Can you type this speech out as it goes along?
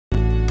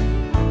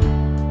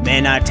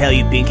Man, I tell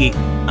you, Pinky,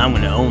 I'm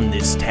gonna own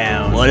this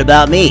town. What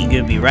about me? You're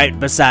gonna be right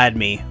beside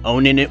me,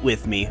 owning it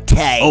with me.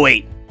 Tight. Oh,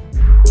 wait.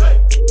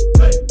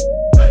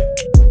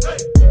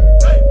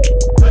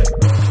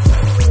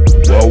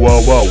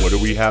 Whoa, what do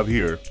we have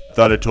here?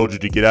 Thought I told you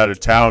to get out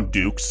of town,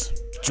 Dukes.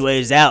 Which way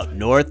is out?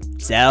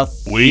 North?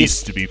 South?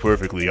 East, to be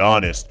perfectly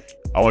honest.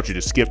 I want you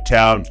to skip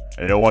town,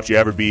 and I don't want you to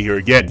ever be here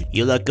again.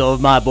 You let go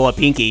of my boy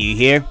Pinky, you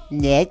hear?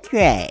 That's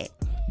right.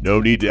 No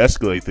need to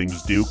escalate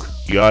things, Duke.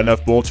 You got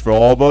enough bullets for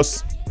all of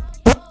us?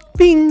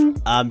 Bing.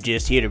 I'm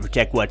just here to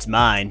protect what's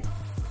mine.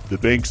 The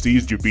bank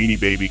seized your Beanie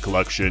Baby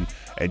collection,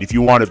 and if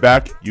you want it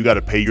back, you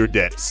gotta pay your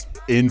debts.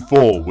 In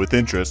full, with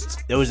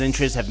interest. Those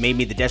interests have made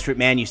me the desperate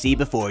man you see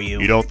before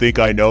you. You don't think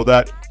I know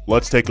that?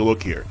 Let's take a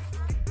look here.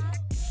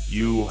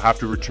 You have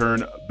to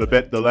return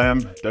Babette the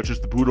Lamb, Duchess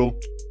the Poodle,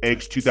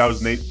 Eggs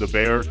 2008 the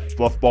Bear,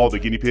 Fluffball the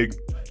Guinea Pig,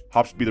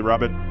 Hopsby the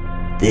Rabbit.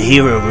 The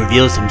hero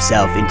reveals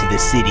himself into the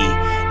city,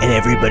 and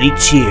everybody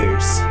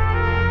cheers.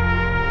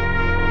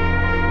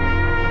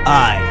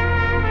 I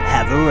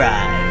have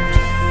arrived.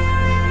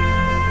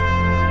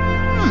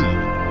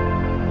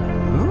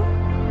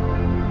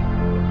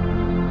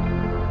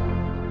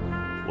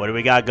 What do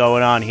we got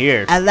going on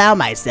here? Allow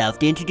myself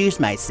to introduce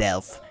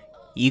myself.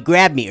 You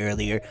grabbed me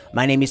earlier.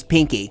 My name is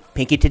Pinky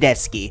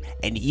Tedeschi,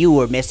 and you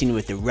were messing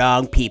with the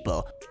wrong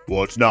people.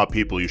 Well, it's not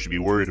people you should be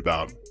worried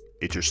about.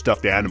 It's your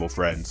stuffed animal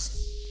friends.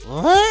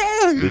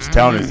 This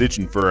town is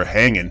itching for a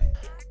hanging.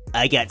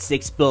 I got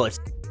 6 bullets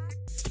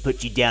to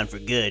put you down for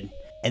good,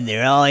 and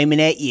they're all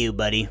aiming at you,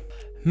 buddy.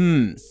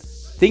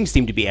 Things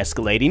seem to be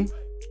escalating.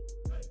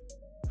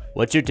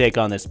 What's your take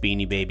on this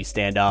Beanie Baby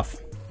standoff?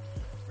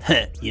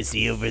 You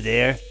see over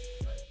there?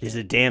 There's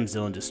a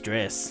damsel in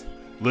distress.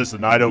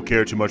 Listen, I don't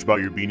care too much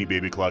about your Beanie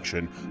Baby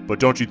collection, but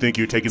don't you think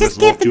you're taking this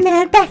Just a little give the too...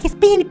 man back his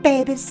Beanie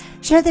Babies.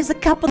 Sure, there's a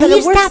couple that Hey, are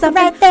you worth stop it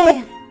something, right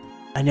there.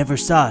 I never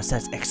saw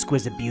such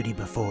exquisite beauty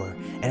before,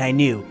 and I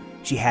knew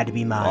she had to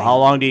be mine. Well, how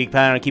long do you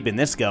plan on keeping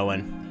this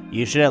going?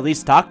 You should at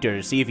least talk to her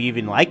to see if you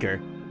even like her.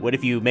 What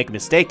if you make a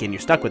mistake and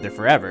you're stuck with her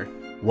forever?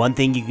 One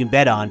thing you can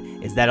bet on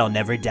is that I'll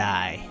never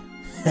die.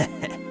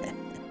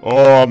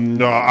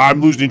 No,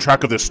 I'm losing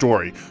track of this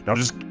story. Now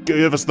just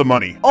give us the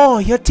money. Oh,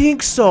 you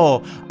think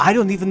so? I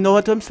don't even know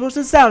what I'm supposed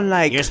to sound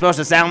like. You're supposed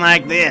to sound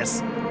like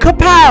this.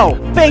 Kapow!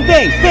 Bang,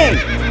 bang, bang!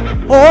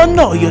 Oh,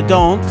 no, you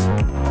don't.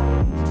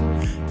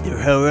 The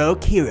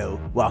heroic hero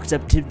walks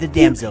up to the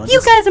damsel.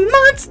 You guys are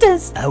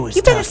monsters. I was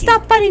You better talking.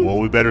 stop fighting. Well,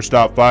 we better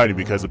stop fighting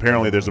because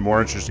apparently there's a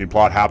more interesting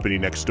plot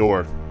happening next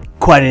door.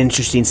 Quite an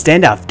interesting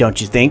standoff,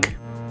 don't you think?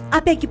 I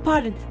beg your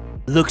pardon.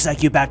 Looks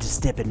like you're about to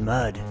step in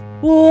mud.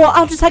 Well,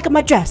 I'll just hike up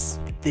my dress.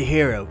 The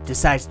hero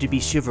decides to be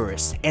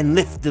chivalrous and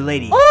lift the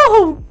lady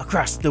Oh!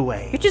 across the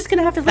way. You're just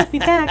gonna have to lift me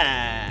back.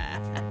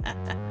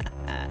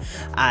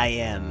 I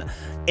am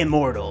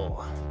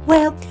immortal.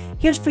 Well,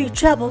 here's for your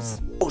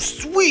troubles. Oh,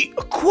 sweet,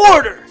 a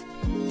quarter!